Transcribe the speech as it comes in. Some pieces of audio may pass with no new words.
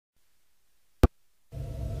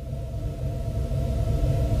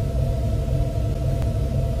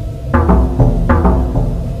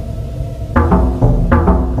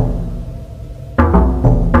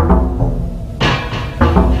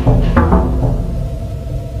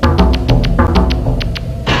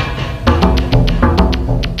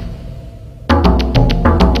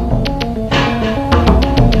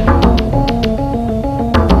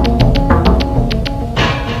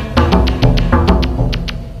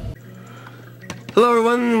Hello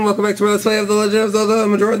everyone, welcome back to my Let's Play of The Legend of Zelda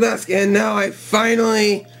Majora's Mask, and now I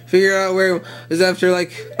finally figure out where it is after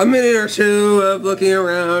like a minute or two of looking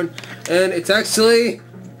around, and it's actually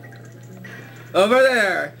over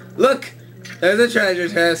there. Look, there's a treasure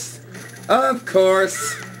chest. Of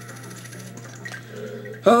course.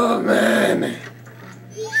 Oh man.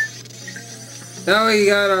 Now we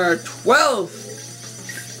got our 12th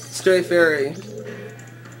stray fairy.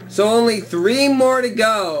 So only 3 more to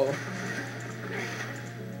go.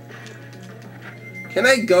 Can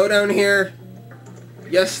I go down here?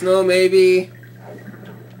 Yes, no, maybe.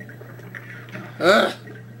 Or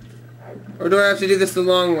do I have to do this the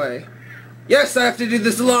long way? Yes, I have to do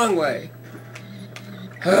this the long way.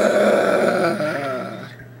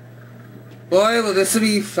 Boy, well, this will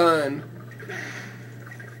be fun.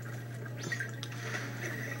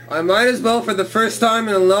 I might as well, for the first time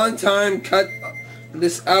in a long time, cut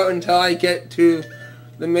this out until I get to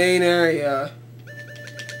the main area.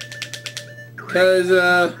 Because,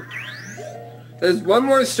 there's one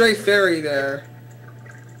more stray fairy there.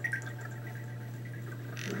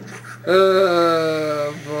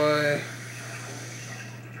 Oh, boy.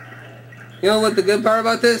 You know what the good part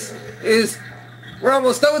about this is? We're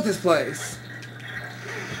almost done with this place.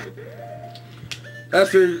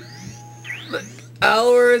 After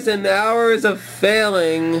hours and hours of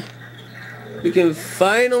failing, we can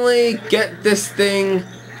finally get this thing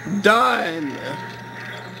done.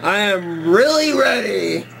 I am really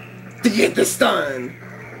ready to get this done.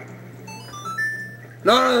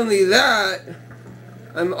 Not only that,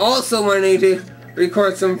 I'm also wanting to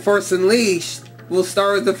record some Force Unleashed. We'll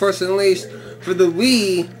start with the Force Unleashed for the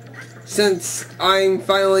Wii, since I'm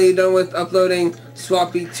finally done with uploading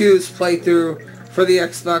Swappy 2's playthrough for the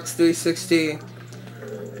Xbox 360.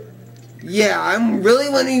 Yeah, I'm really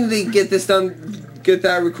wanting to get this done, get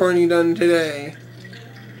that recording done today.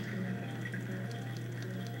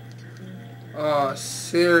 Oh,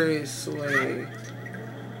 seriously.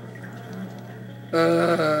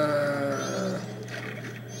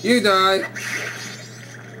 You die.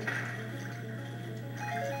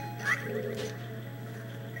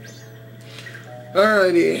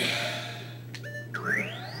 Alrighty.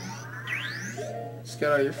 Just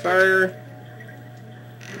get out your fire.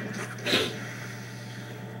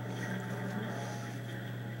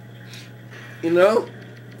 You know,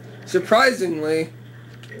 surprisingly,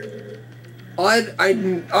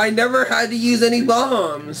 I never had to use any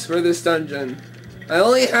bombs for this dungeon. I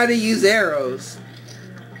only had to use arrows,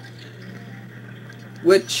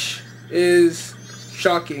 which is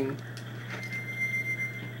shocking.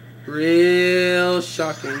 Real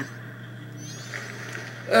shocking.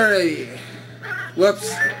 Alrighty.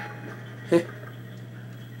 Whoops.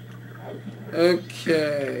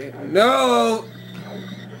 Okay. No!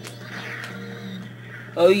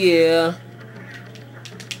 Oh yeah.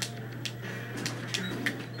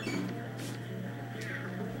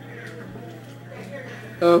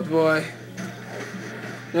 Oh boy.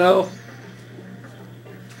 No.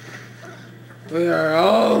 We are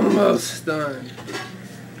almost done.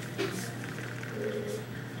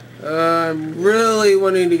 I'm really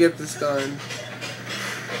wanting to get this done.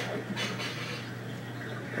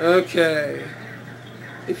 Okay.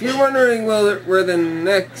 If you're wondering where the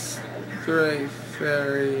next stray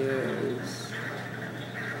fairy is...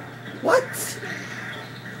 What?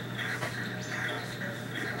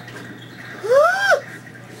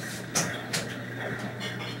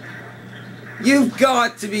 You've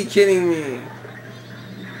got to be kidding me.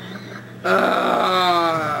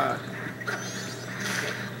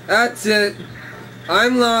 That's it.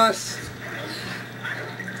 I'm lost.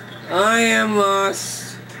 I am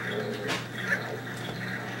lost.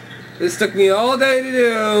 This took me all day to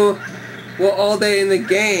do. Well, all day in the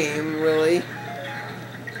game, really.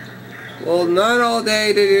 Well, not all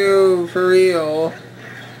day to do for real.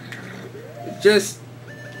 Just...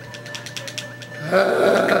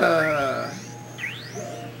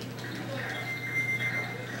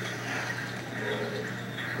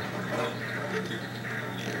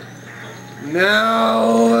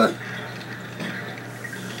 Now...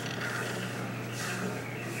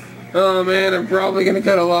 Oh man, I'm probably gonna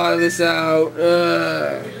cut a lot of this out.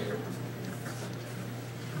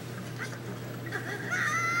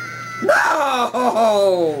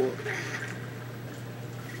 No!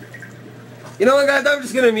 You know what, guys? I'm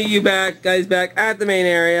just gonna meet you guys back at the main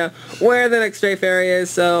area where the next stray fairy is.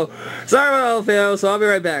 So, sorry about all the fails, so I'll be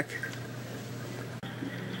right back.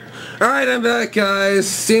 Alright, I'm back, guys.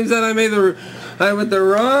 Seems that I went the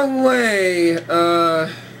wrong way.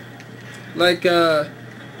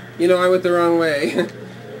 You know, I went the wrong way.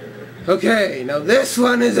 Okay, now this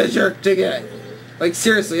one is a jerk to get. Like,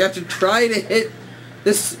 seriously, you have to try to hit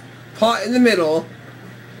this pot in the middle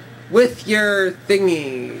with your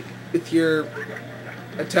thingy, with your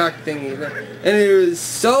attack thingy, and it was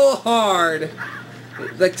so hard,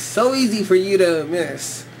 like so easy for you to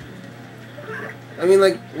miss. I mean,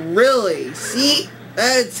 like, really? See?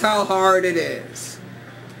 That's how hard it is.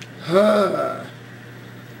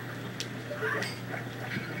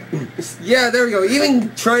 Yeah, there we go.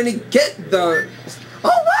 Even trying to get the...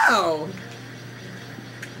 Oh, wow!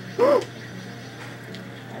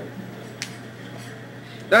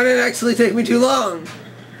 That didn't actually take me too long.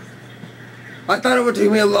 I thought it would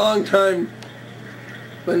take me a long time.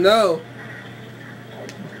 But no.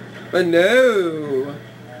 But no.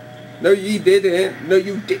 No, you didn't. No,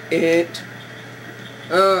 you didn't.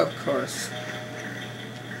 Oh, of course.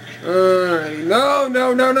 Alright. No,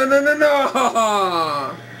 no, no, no, no, no,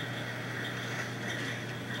 no!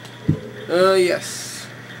 Yes.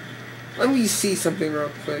 Let me see something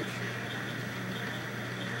real quick.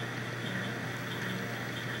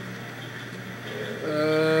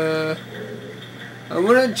 I'm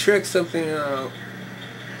gonna trick something out.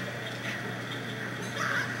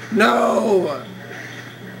 No!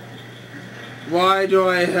 Why do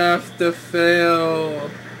I have to fail?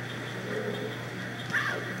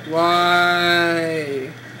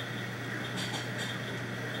 Why?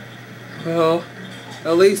 Well,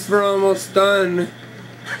 at least we're almost done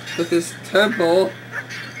with this temple,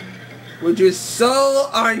 which is so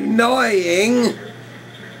annoying.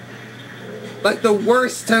 Like the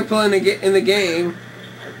worst temple in the game,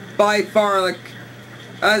 by far. Like,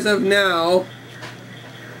 as of now,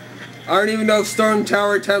 I don't even know if Storm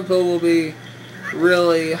Tower Temple will be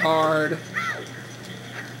really hard.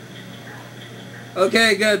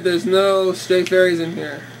 Okay, good. There's no stray fairies in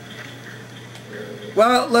here.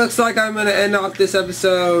 Well, it looks like I'm gonna end off this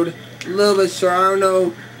episode a little bit short. I don't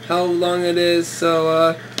know how long it is,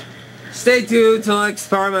 so stay tuned till next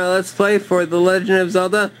part of my Let's Play for The Legend of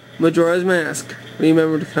Zelda Majora's Mask.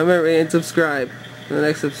 Remember to comment, rate, and subscribe in the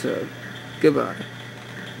next episode. Goodbye.